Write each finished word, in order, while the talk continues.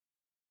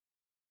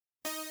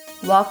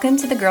Welcome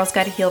to the Girls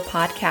Gotta Heal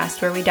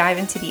podcast, where we dive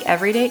into the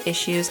everyday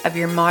issues of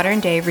your modern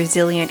day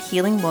resilient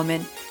healing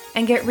woman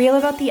and get real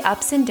about the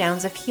ups and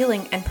downs of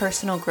healing and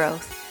personal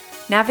growth.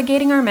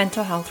 Navigating our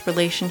mental health,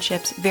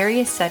 relationships,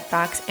 various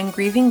setbacks, and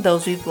grieving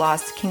those we've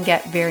lost can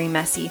get very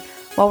messy,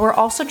 while we're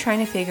also trying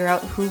to figure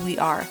out who we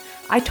are.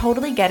 I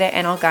totally get it,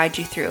 and I'll guide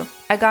you through.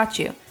 I got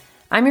you.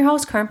 I'm your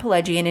host, Karin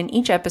Pileggi, and in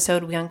each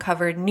episode, we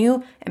uncover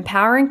new,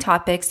 empowering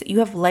topics that you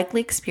have likely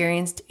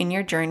experienced in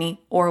your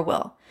journey or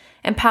will.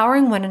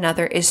 Empowering one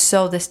another is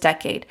so this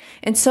decade,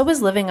 and so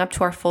is living up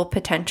to our full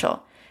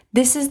potential.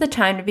 This is the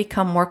time to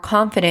become more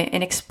confident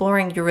in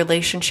exploring your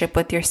relationship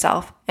with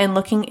yourself and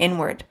looking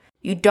inward.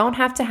 You don't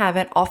have to have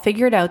it all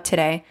figured out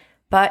today,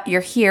 but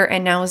you're here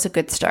and now is a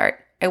good start.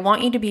 I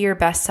want you to be your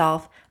best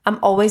self. I'm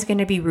always going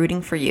to be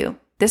rooting for you.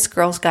 This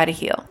girl's gotta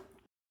heal.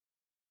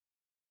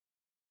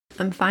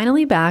 I'm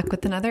finally back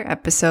with another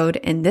episode,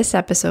 and this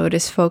episode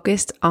is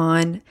focused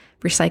on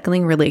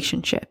recycling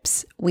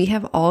relationships. We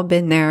have all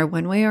been there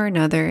one way or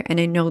another, and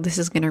I know this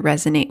is going to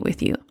resonate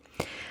with you.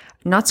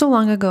 Not so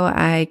long ago,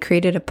 I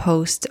created a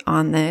post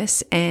on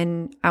this,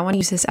 and I want to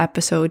use this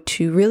episode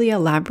to really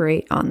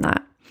elaborate on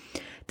that.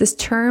 This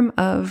term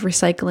of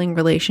recycling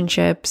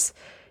relationships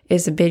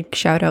is a big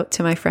shout out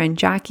to my friend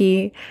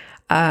Jackie.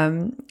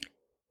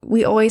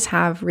 We always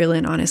have real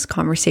and honest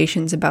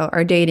conversations about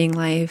our dating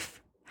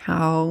life,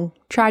 how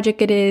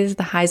tragic it is,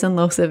 the highs and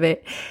lows of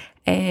it.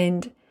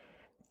 And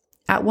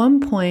at one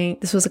point,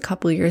 this was a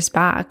couple years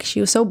back,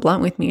 she was so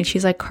blunt with me, and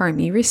she's like, "Karin,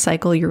 you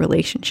recycle your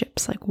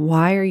relationships. Like,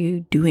 why are you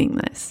doing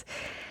this?"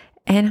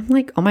 And I'm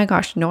like, oh my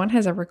gosh, no one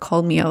has ever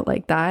called me out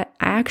like that.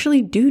 I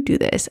actually do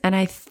this. And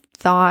I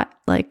thought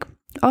like,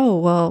 oh,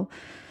 well,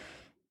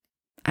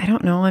 I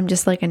don't know. I'm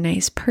just like a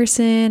nice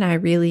person. I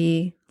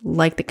really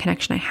like the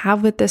connection I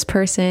have with this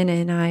person.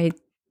 And I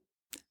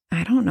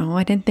don't know.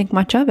 I didn't think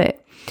much of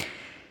it.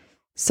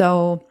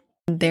 So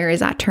there is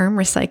that term,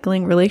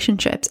 recycling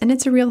relationships, and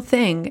it's a real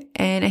thing.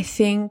 And I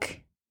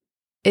think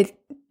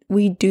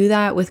we do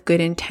that with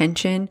good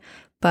intention,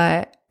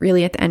 but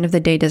really at the end of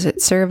the day, does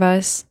it serve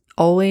us?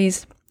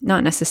 Always?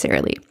 Not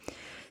necessarily.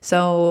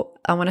 So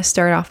I want to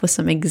start off with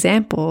some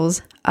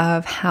examples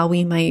of how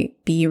we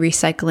might be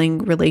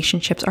recycling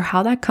relationships or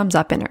how that comes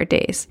up in our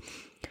days.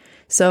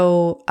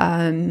 So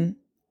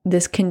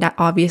this can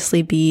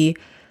obviously be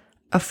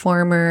a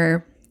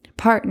former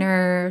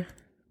partner,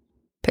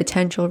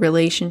 potential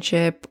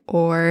relationship,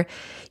 or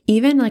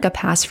even like a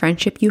past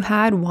friendship you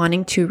had,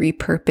 wanting to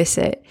repurpose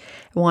it,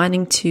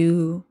 wanting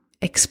to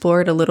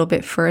explore it a little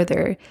bit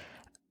further.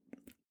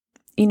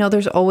 You know,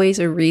 there's always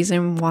a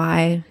reason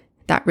why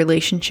that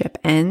relationship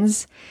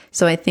ends.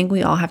 So I think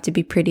we all have to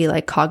be pretty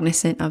like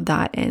cognizant of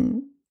that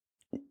and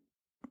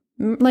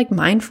like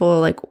mindful,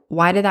 like,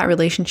 why did that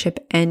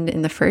relationship end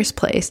in the first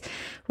place?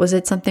 Was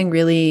it something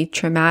really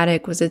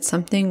traumatic? Was it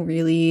something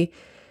really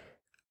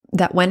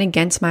that went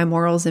against my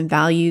morals and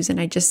values? And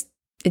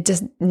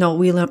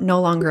we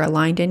no longer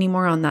aligned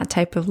anymore on that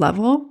type of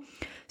level.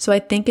 So I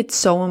think it's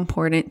so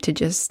important to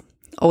just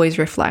always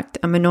reflect.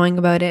 I'm annoying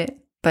about it,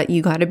 but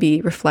you got to be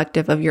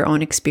reflective of your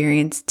own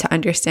experience to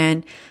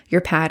understand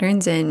your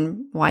patterns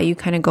and why you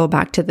kind of go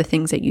back to the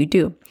things that you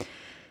do.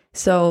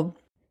 So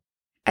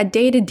a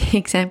day-to-day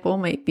example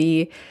might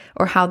be,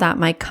 or how that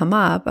might come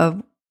up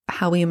of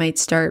how we might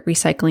start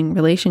recycling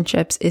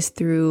relationships, is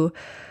through,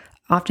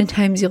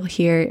 oftentimes you'll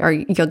hear or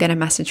you'll get a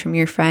message from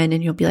your friend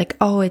and you'll be like,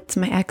 oh, it's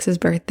my ex's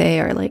birthday,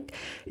 or like,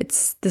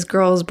 it's this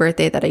girl's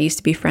birthday that I used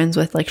to be friends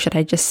with. Like, should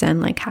I just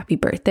send like happy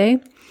birthday?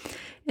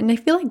 And I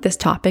feel like this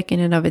topic in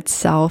and of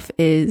itself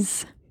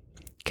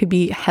could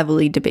be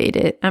heavily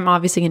debated. I'm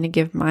obviously going to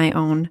give my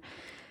own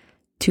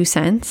 2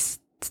 cents.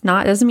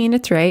 Doesn't mean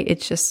it's right.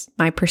 It's just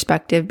my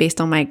perspective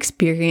based on my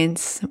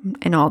experience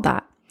and all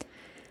that.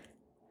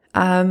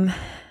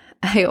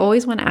 I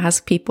always want to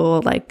ask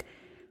people like,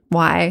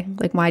 why?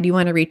 Like, why do you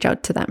want to reach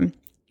out to them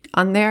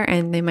on there?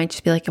 And they might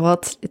just be like, well,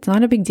 it's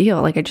not a big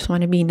deal. Like, I just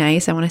want to be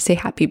nice. I want to say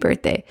happy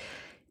birthday.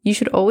 You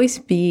should always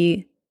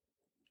be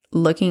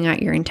looking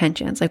at your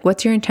intentions. Like,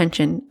 what's your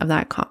intention of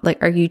that?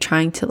 Like, are you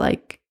trying to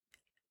like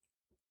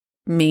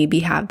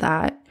maybe have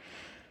that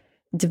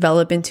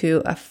develop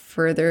into a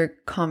further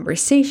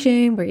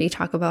conversation where you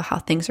talk about how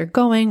things are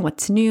going,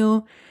 what's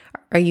new?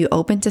 Are you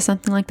open to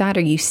something like that?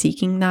 Are you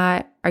seeking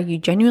that? Are you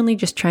genuinely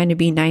just trying to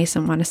be nice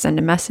and want to send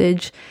a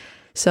message?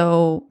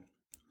 So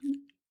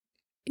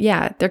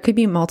yeah, there could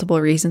be multiple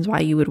reasons why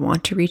you would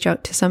want to reach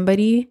out to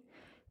somebody,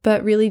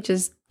 but really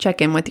just check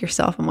in with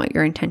yourself and what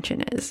your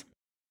intention is.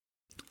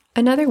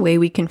 Another way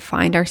we can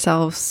find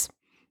ourselves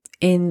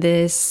in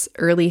this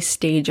early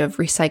stage of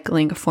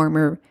recycling a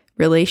former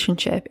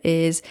relationship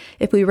is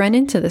if we run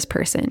into this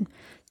person.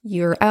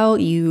 You're out,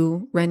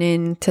 you run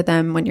into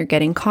them when you're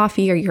getting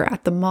coffee, or you're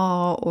at the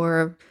mall,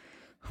 or,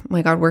 oh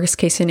my God, worst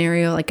case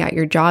scenario, like at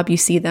your job, you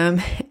see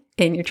them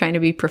and you're trying to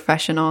be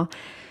professional.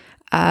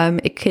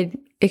 It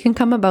can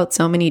come about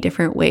so many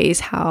different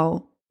ways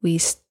how we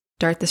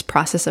start this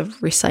process of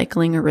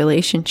recycling a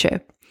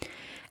relationship.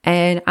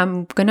 And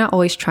I'm going to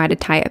always try to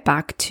tie it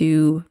back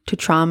to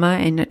trauma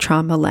and a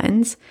trauma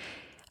lens.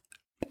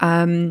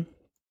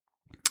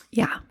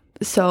 Yeah.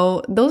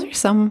 So those are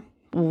some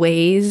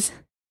ways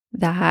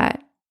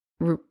that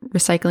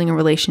recycling a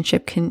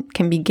relationship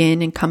can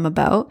begin and come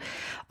about.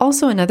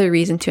 Also, another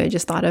reason too, I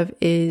just thought of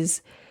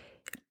is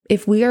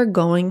if we are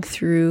going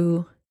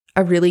through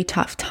a really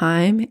tough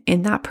time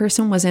and that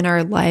person was in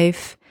our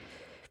life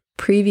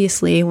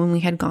previously when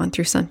we had gone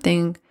through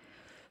something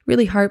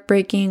really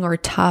heartbreaking or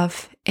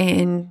tough,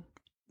 and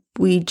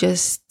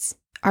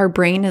our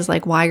brain is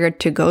like wired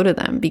to go to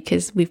them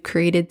because we've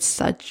created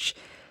such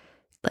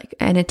like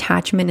an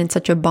attachment and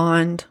such a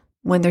bond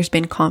when there's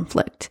been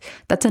conflict.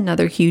 That's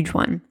another huge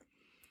one.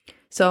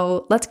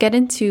 So let's get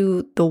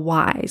into the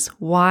whys,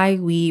 why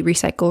we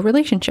recycle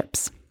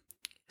relationships.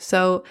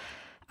 So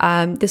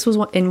this was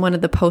in one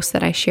of the posts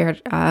that I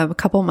shared a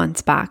couple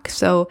months back.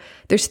 So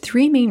there's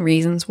 3 main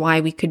reasons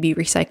why we could be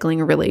recycling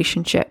a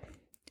relationship.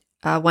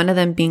 One of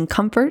them being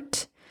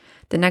comfort,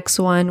 the next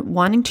one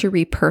wanting to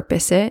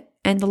repurpose it,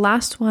 and the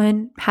last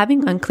one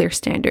having unclear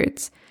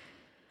standards.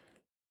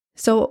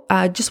 So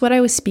just what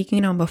I was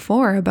speaking on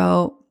before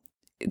about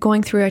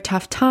going through a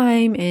tough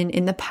time and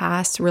in the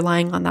past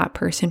relying on that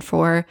person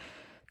for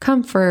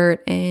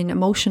comfort and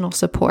emotional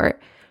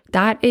support,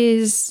 that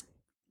is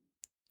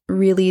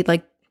really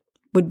like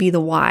would be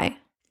the why.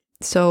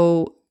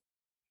 So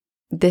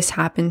this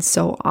happens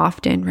so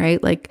often,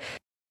 right? Like,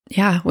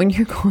 yeah, when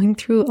you're going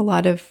through a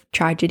lot of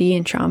tragedy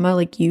and trauma,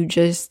 like you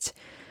just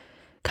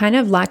kind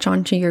of latch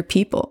onto your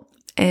people,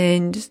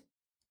 and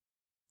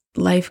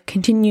life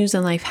continues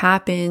and life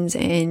happens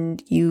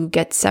and you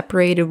get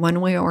separated one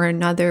way or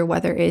another,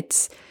 whether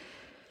it's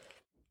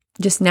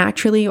just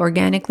naturally,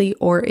 organically,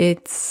 or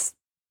it's,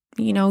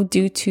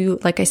 due to,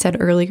 like I said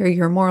earlier,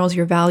 your morals,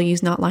 your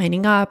values not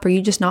lining up, or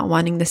you just not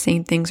wanting the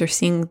same things or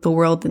seeing the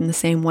world in the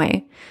same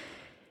way.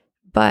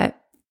 But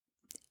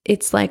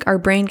it's like our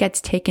brain gets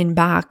taken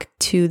back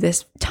to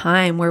this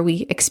time where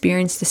we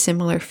experienced a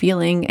similar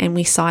feeling and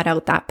we sought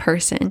out that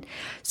person.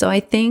 So I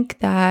think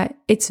that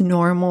it's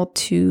normal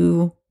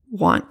to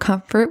want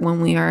comfort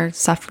when we are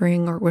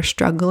suffering or we're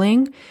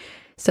struggling.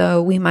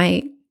 So we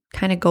might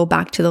kind of go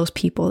back to those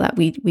people that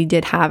we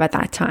did have at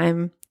that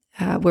time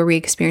where we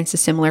experienced a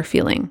similar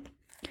feeling.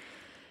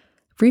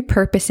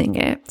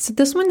 Repurposing it. So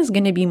this one is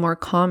going to be more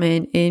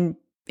common in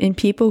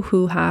people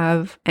who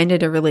have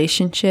ended a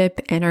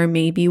relationship and are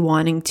maybe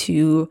wanting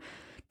to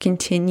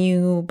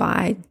continue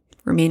by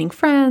remaining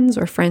friends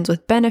or friends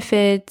with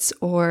benefits,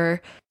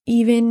 or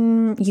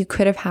even you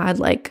could have had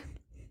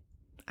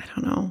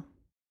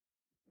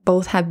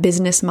both have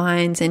business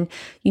minds and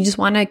you just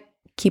want to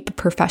keep a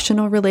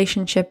professional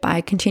relationship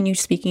by continue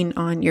speaking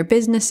on your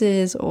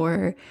businesses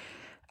or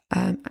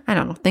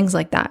things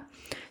like that.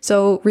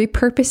 So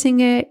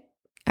repurposing it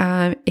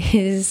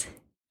is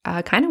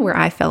kind of where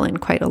I fell in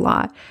quite a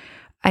lot.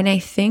 And I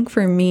think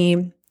for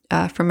me,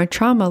 from a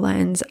trauma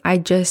lens,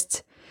 I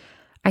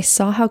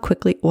saw how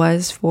quickly it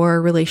was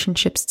for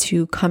relationships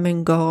to come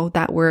and go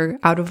that were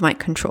out of my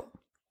control.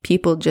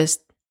 People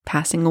just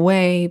passing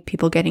away,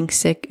 people getting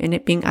sick, and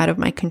it being out of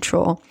my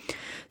control.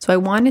 So I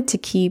wanted to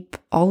keep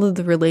all of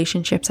the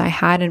relationships I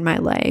had in my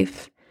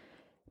life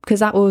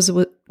because that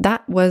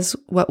was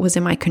what was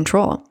in my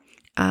control.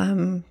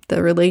 The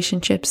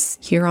relationships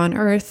here on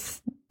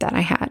earth that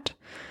I had.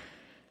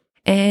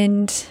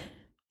 And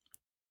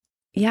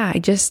yeah, I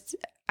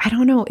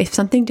don't know, if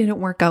something didn't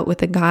work out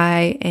with a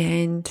guy,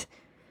 and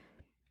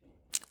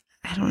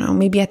I don't know,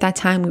 maybe at that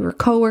time we were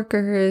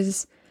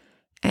coworkers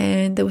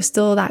and there was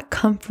still that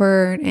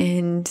comfort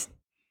and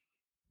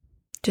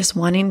just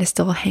wanting to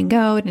still hang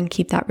out and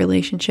keep that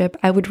relationship,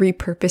 I would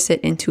repurpose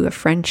it into a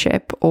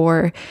friendship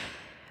or,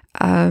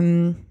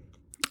 I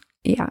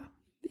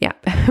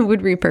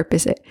would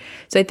repurpose it.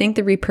 So I think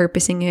the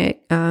repurposing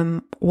it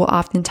will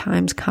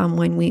oftentimes come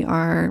when we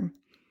are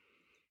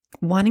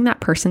wanting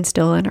that person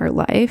still in our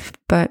life,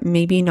 but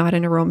maybe not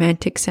in a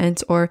romantic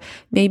sense, or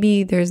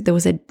maybe there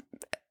was a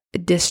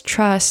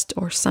distrust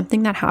or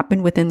something that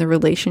happened within the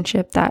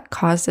relationship that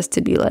caused us to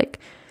be like,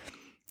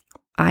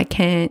 I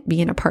can't be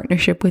in a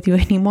partnership with you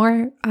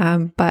anymore,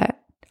 but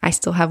I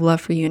still have love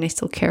for you and I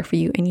still care for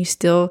you and you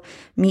still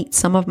meet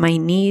some of my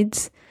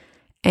needs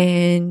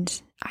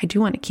and I do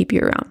want to keep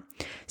you around.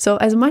 So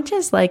as much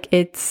as like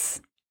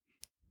it's,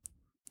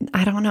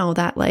 I don't know,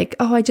 that like,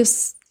 oh, I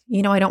just,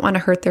 I don't want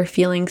to hurt their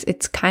feelings.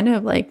 It's kind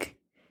of like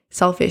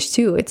selfish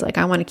too. It's like,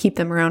 I want to keep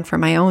them around for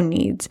my own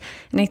needs.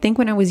 And I think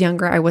when I was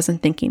younger, I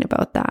wasn't thinking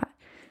about that.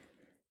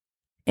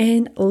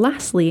 And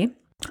lastly,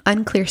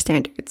 unclear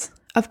standards.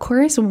 Of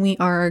course, when we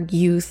are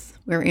youth,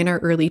 we're in our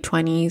early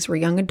 20s, we're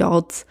young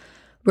adults,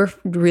 we're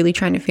really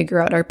trying to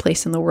figure out our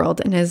place in the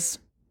world. And as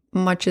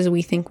much as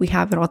we think we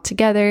have it all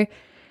together,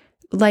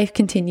 life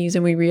continues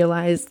and we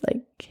realize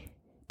like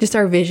just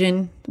our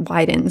vision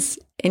widens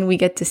and we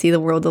get to see the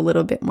world a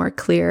little bit more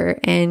clear.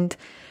 And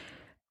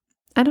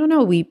I don't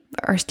know,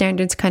 our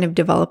standards kind of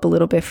develop a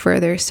little bit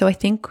further. So I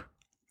think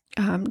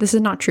this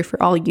is not true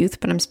for all youth,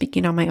 but I'm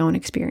speaking on my own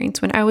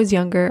experience. When I was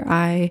younger,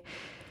 I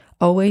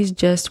always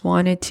just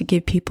wanted to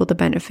give people the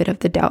benefit of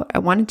the doubt. I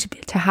wanted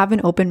to have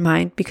an open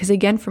mind because,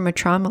 again, from a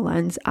trauma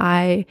lens,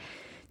 I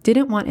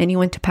didn't want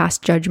anyone to pass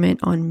judgment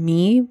on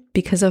me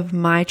because of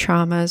my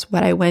traumas,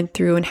 what I went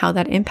through and how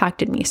that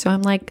impacted me. So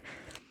I'm like,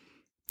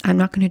 I'm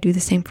not going to do the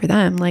same for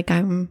them. Like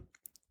I'm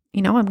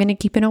going to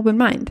keep an open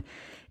mind.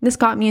 This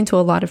got me into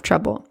a lot of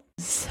trouble.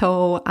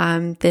 So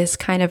this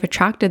kind of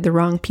attracted the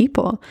wrong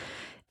people.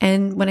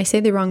 And when I say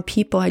the wrong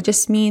people, I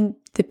just mean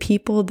the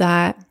people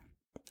that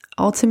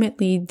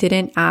ultimately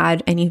didn't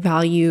add any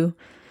value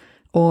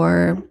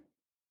or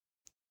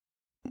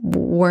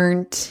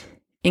weren't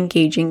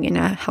engaging in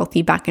a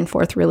healthy back and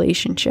forth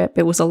relationship.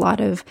 It was a lot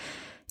of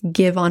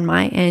give on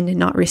my end and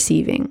not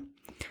receiving.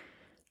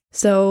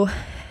 So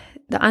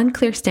the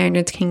unclear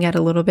standards can get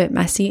a little bit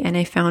messy, and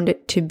I found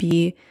it to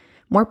be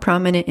more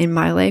prominent in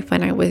my life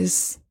when I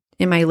was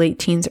in my late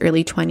teens,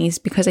 early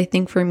 20s, because I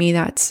think for me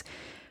that's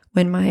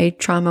when my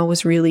trauma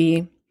was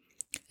really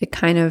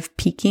kind of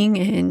peaking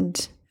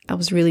and I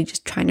was really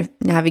just trying to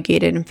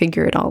navigate it and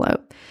figure it all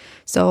out.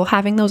 So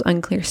having those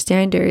unclear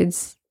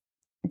standards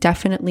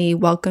definitely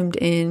welcomed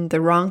in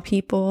the wrong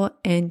people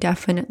and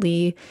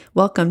definitely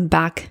welcomed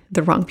back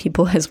the wrong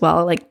people as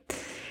well. Like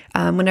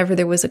whenever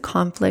there was a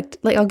conflict,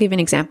 like I'll give an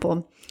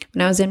example.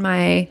 When I was in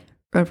my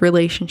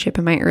relationship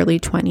in my early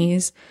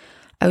 20s,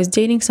 I was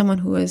dating someone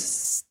who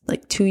was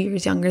like 2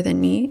 years younger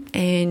than me,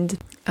 and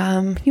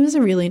he was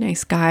a really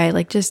nice guy,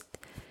 like just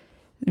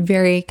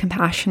very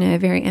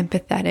compassionate, very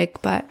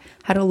empathetic, but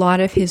had a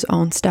lot of his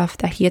own stuff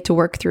that he had to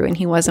work through and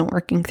he wasn't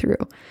working through.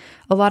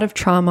 A lot of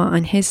trauma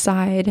on his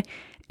side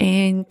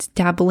and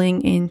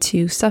dabbling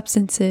into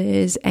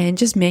substances and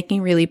just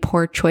making really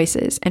poor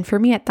choices. And for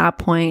me at that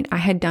point, I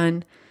had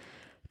done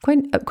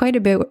quite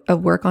a bit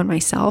of work on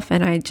myself,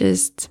 and I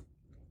just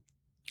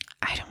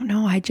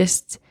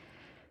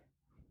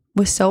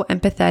was so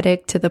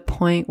empathetic to the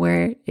point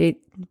where it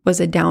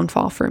was a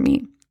downfall for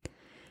me.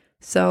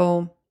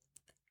 So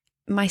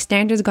my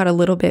standards got a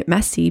little bit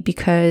messy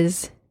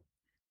because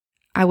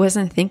I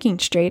wasn't thinking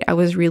straight. I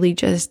was really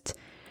just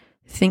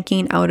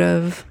thinking out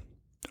of,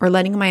 or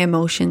letting my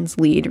emotions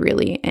lead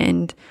really,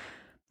 and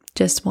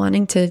just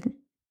wanting to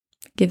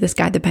give this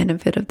guy the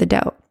benefit of the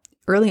doubt.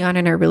 Early on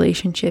in our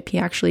relationship, he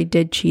actually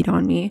did cheat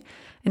on me,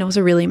 and it was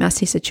a really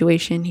messy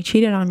situation. He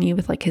cheated on me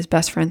with like his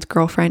best friend's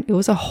girlfriend. It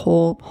was a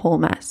whole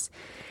mess.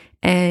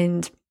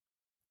 And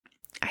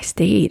I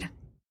stayed.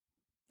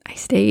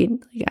 Like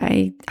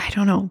I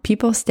don't know.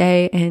 People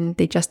stay and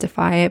they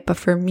justify it. But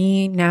for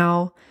me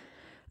now,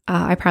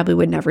 I probably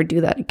would never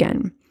do that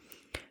again.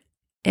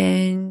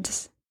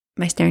 And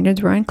my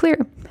standards were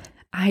unclear.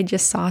 I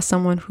just saw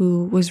someone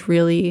who was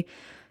really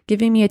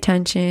giving me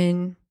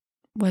attention,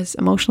 was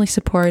emotionally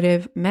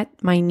supportive, met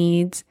my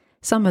needs,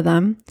 some of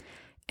them.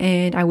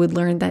 And I would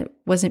learn that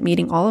wasn't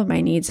meeting all of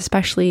my needs,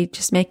 especially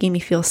just making me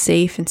feel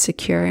safe and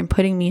secure and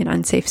putting me in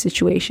unsafe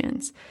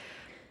situations.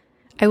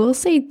 I will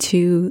say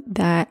too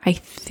that I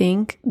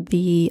think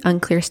the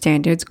unclear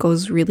standards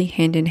goes really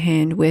hand in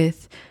hand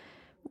with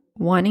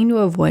wanting to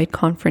avoid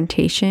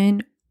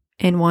confrontation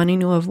and wanting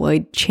to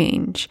avoid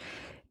change.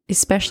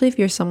 Especially if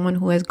you're someone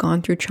who has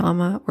gone through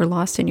trauma or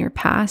loss in your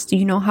past,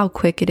 you know how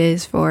quick it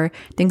is for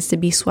things to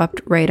be swept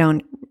right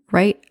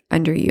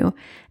under you.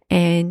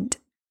 And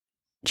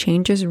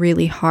change is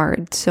really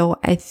hard. So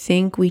I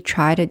think we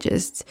try to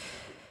just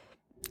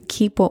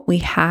keep what we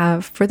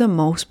have for the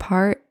most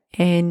part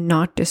and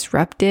not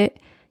disrupt it,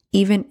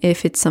 even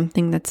if it's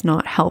something that's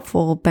not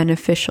helpful,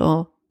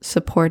 beneficial,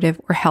 supportive,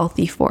 or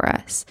healthy for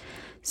us.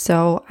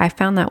 So I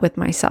found that with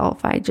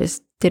myself. I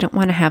just didn't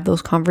want to have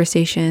those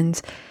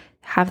conversations,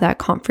 have that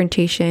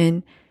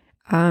confrontation,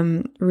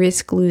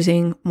 risk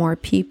losing more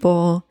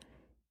people.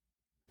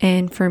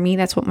 And for me,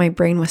 that's what my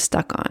brain was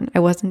stuck on. I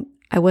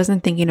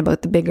wasn't thinking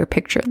about the bigger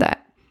picture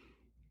that,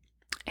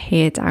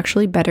 hey, it's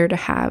actually better to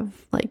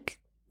have like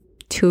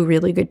 2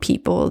 really good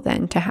people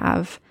than to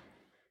have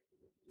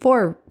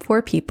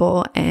four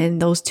people,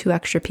 and those 2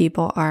 extra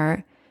people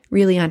are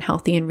really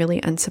unhealthy and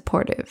really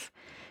unsupportive.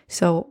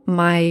 So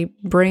my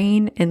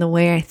brain and the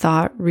way I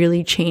thought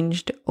really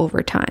changed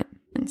over time.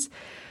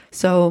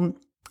 So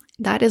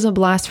that is a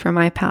blast from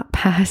my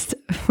past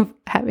of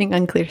having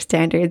unclear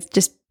standards,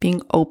 just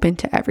being open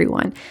to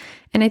everyone.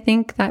 And I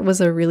think that was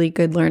a really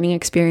good learning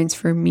experience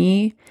for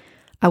me.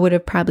 I would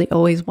have probably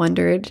always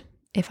wondered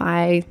if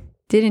I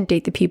didn't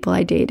date the people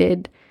I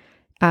dated,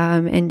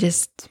 and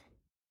just,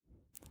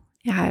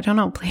 I don't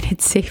know, played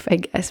it safe, I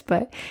guess.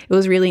 But it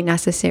was really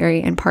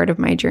necessary and part of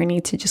my journey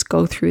to just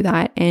go through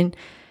that. And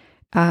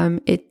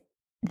it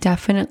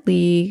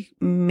definitely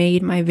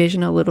made my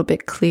vision a little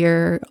bit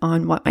clearer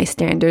on what my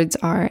standards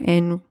are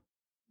and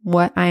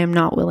what I am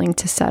not willing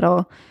to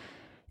settle.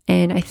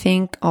 And I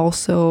think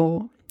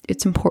also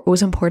it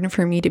was important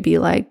for me to be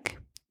like,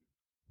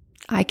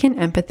 I can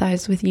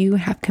empathize with you,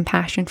 have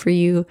compassion for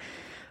you,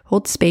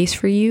 hold space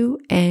for you,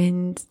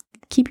 and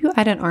keep you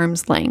at an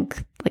arm's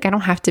length. Like I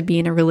don't have to be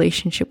in a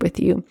relationship with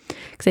you,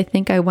 because I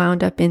think I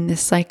wound up in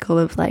this cycle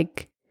of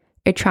like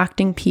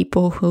attracting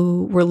people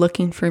who were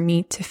looking for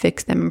me to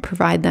fix them and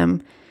provide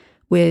them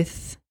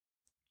with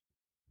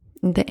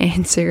the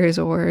answers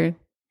or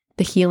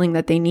the healing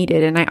that they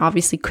needed. And I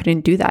obviously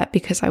couldn't do that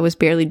because I was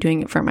barely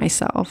doing it for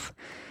myself.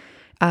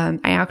 I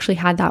actually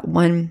had that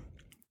one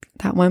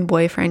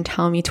boyfriend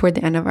tell me toward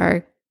the end of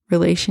our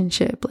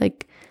relationship,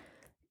 like,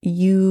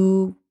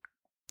 you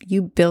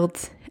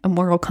built a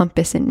moral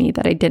compass in me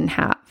that I didn't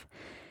have.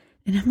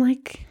 And I'm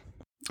like,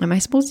 am I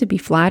supposed to be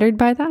flattered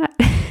by that?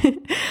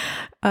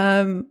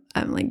 I'm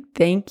like,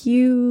 thank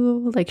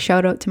you, like,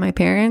 shout out to my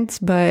parents,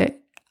 but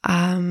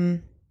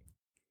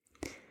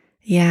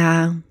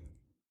yeah,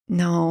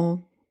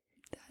 no,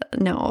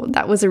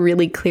 that was a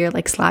really clear,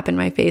 like, slap in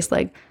my face,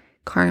 like,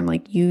 Carm,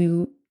 like,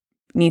 you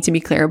need to be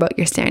clear about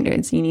your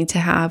standards. You need to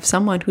have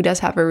someone who does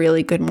have a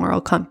really good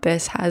moral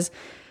compass, has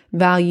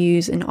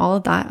values and all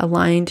of that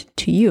aligned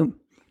to you.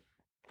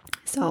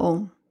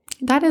 So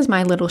that is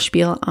my little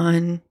spiel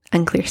on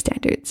unclear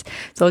standards.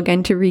 So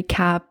again, to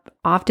recap,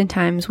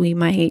 oftentimes we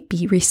might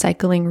be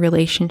recycling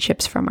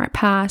relationships from our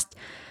past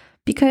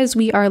because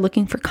we are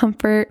looking for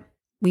comfort.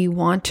 We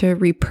want to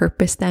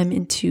repurpose them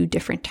into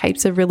different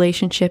types of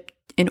relationship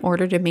in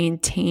order to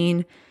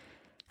maintain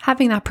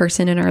having that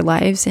person in our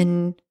lives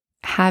and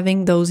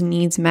having those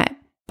needs met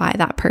by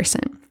that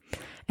person.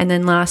 And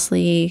then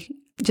lastly,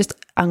 just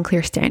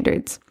unclear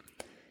standards.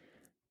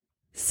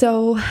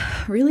 So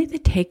really the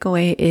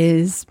takeaway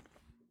is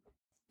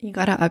you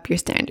got to up your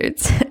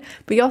standards,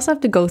 but you also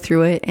have to go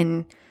through it,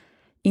 and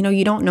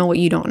you don't know what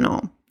you don't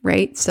know,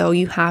 right? So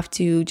you have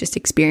to just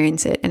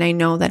experience it. And I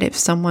know that if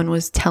someone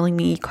was telling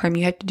me, Carm,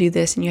 you have to do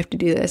this and you have to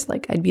do this,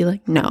 like, I'd be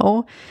like,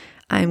 no,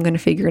 I'm going to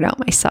figure it out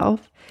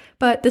myself.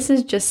 But this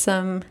is just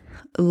some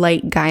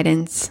light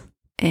guidance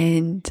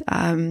and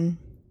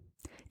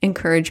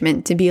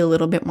encouragement to be a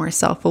little bit more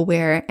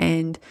self-aware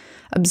and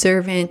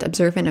observant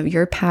of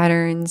your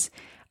patterns,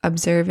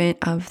 observant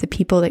of the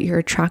people that you're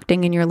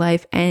attracting in your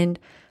life, and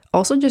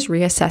also just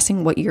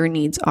reassessing what your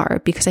needs are,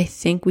 because I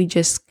think we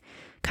just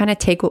kind of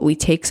take what we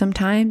take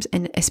sometimes.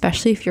 And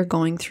especially if you're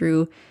going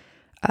through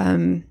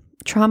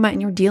trauma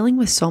and you're dealing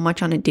with so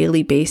much on a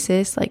daily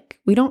basis, like,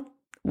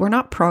 we're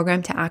not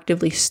programmed to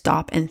actively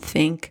stop and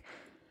think,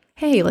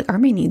 hey, like, are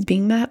my needs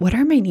being met? What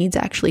are my needs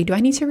actually? Do I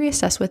need to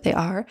reassess what they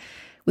are?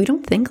 We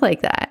don't think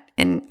like that.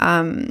 And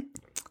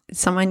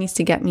someone needs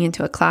to get me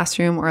into a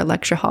classroom or a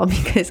lecture hall,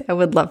 because I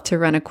would love to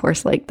run a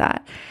course like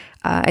that.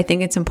 I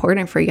think it's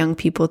important for young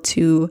people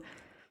to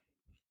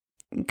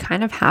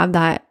kind of have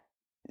that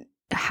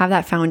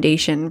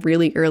foundation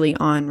really early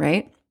on,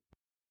 right?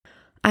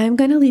 I'm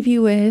going to leave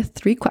you with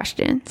 3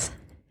 questions.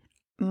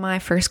 My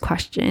first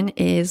question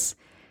is,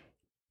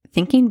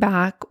 thinking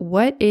back,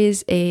 what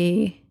is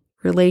a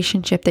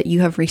relationship that you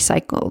have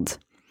recycled?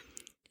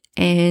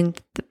 And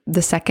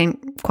the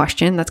second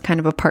question, that's kind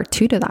of a part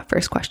 2 to that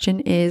first question,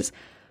 is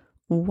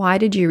why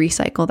did you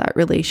recycle that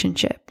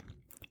relationship?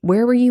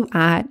 Where were you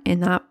at in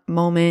that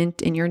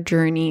moment in your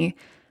journey?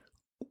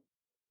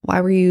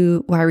 Why were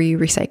you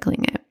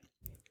recycling it?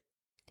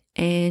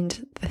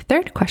 And the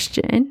third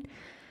question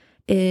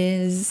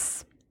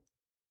is,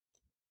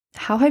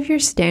 how have your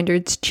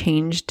standards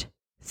changed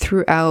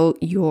throughout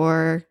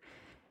your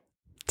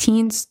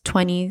teens,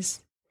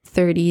 20s,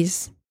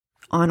 30s,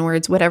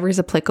 onwards, whatever is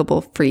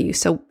applicable for you?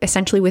 So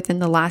essentially within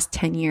the last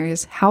 10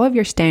 years, how have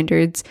your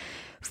standards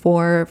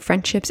for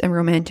friendships and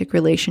romantic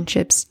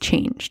relationships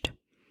changed?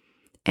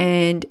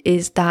 And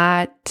is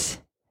that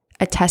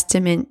a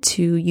testament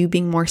to you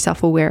being more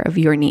self-aware of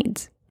your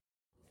needs?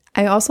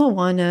 I also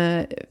want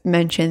to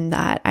mention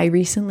that I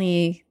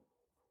recently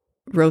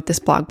wrote this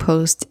blog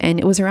post, and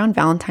it was around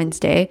Valentine's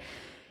Day,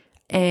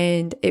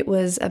 and it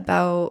was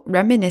about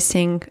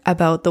reminiscing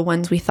about the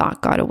ones we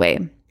thought got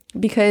away.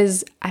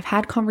 Because I've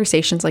had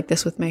conversations like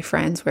this with my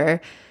friends, where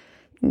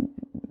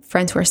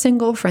friends who are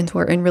single, friends who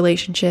are in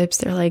relationships,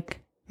 they're like,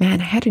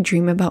 man, I had a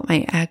dream about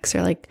my ex,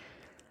 or like,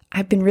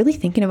 I've been really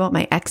thinking about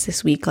my ex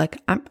this week. Like,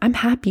 I'm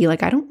happy.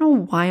 Like, I don't know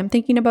why I'm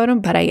thinking about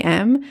him, but I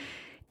am.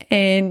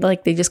 And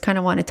like, they just kind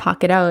of want to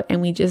talk it out,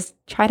 and we just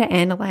try to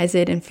analyze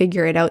it and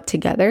figure it out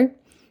together.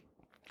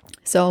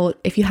 So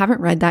if you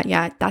haven't read that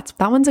yet, that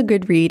one's a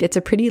good read. It's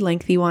a pretty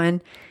lengthy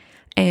one.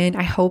 And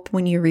I hope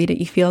when you read it,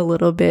 you feel a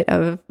little bit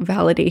of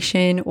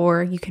validation,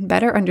 or you can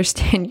better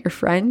understand your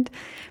friend.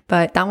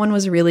 But that one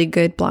was a really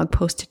good blog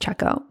post to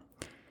check out.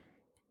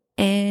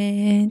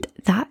 And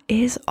that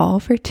is all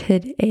for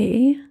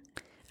today.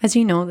 As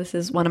you know, this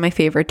is one of my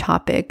favorite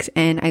topics,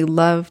 and I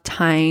love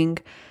tying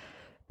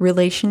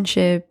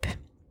relationship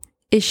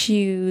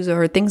issues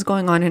or things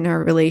going on in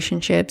our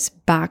relationships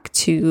back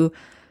to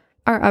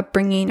our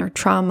upbringing, our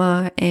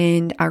trauma,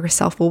 and our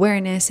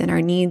self-awareness and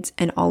our needs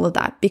and all of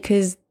that,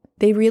 because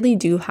they really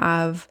do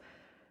have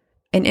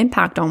an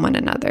impact on one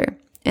another.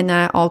 And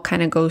that all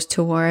kind of goes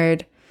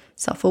toward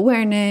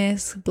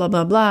self-awareness, blah,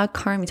 blah, blah.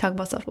 Carm, you talk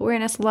about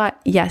self-awareness a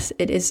lot. Yes,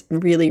 it is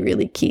really,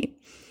 really key.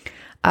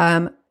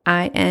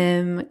 I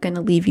am going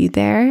to leave you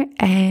there,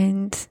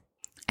 and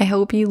I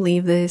hope you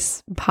leave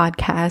this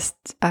podcast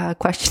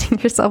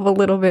questioning yourself a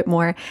little bit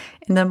more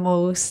in the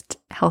most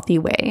healthy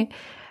way.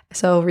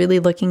 So really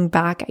looking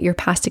back at your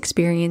past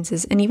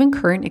experiences and even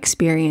current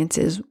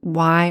experiences.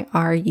 Why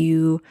are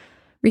you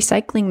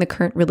recycling the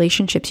current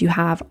relationships you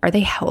have? Are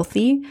they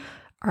healthy?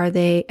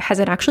 Has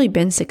it actually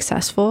been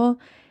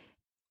successful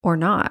or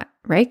not?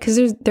 right?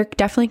 Because there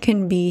definitely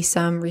can be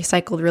some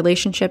recycled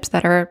relationships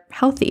that are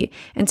healthy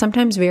and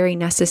sometimes very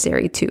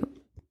necessary too.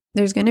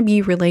 There's going to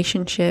be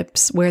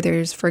relationships where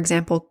there's, for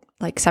example,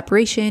 like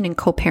separation and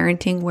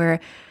co-parenting, where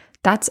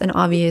that's an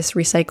obvious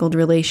recycled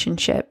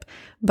relationship.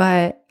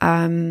 But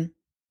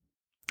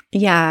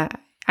yeah,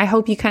 I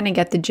hope you kind of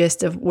get the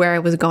gist of where I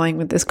was going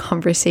with this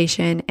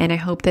conversation, and I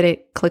hope that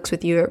it clicks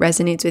with you, it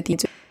resonates with you.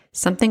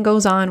 Something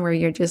goes on where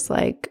you're just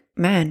like,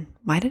 man,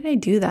 why did I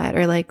do that?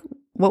 Or like,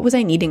 what was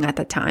I needing at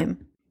the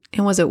time?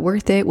 And was it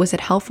worth it? Was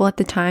it helpful at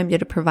the time?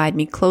 Did it provide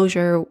me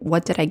closure?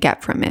 What did I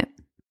get from it?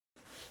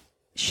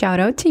 Shout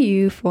out to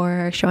you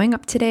for showing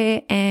up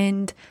today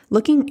and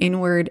looking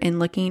inward and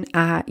looking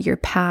at your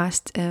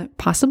past,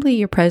 possibly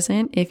your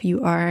present, if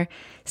you are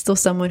still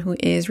someone who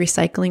is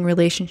recycling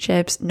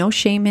relationships. No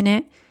shame in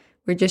it.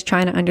 We're just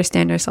trying to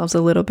understand ourselves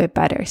a little bit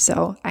better.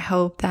 So I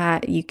hope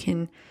that you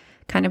can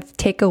kind of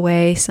take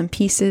away some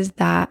pieces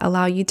that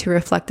allow you to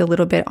reflect a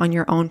little bit on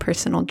your own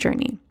personal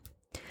journey.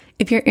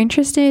 If you're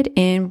interested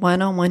in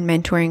one-on-one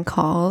mentoring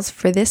calls,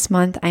 for this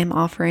month, I'm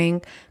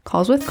offering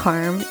Calls with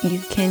Carm. You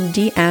can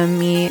DM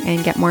me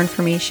and get more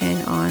information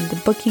on the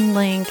booking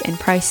link and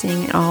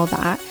pricing and all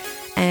that.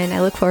 And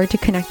I look forward to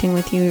connecting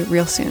with you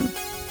real soon.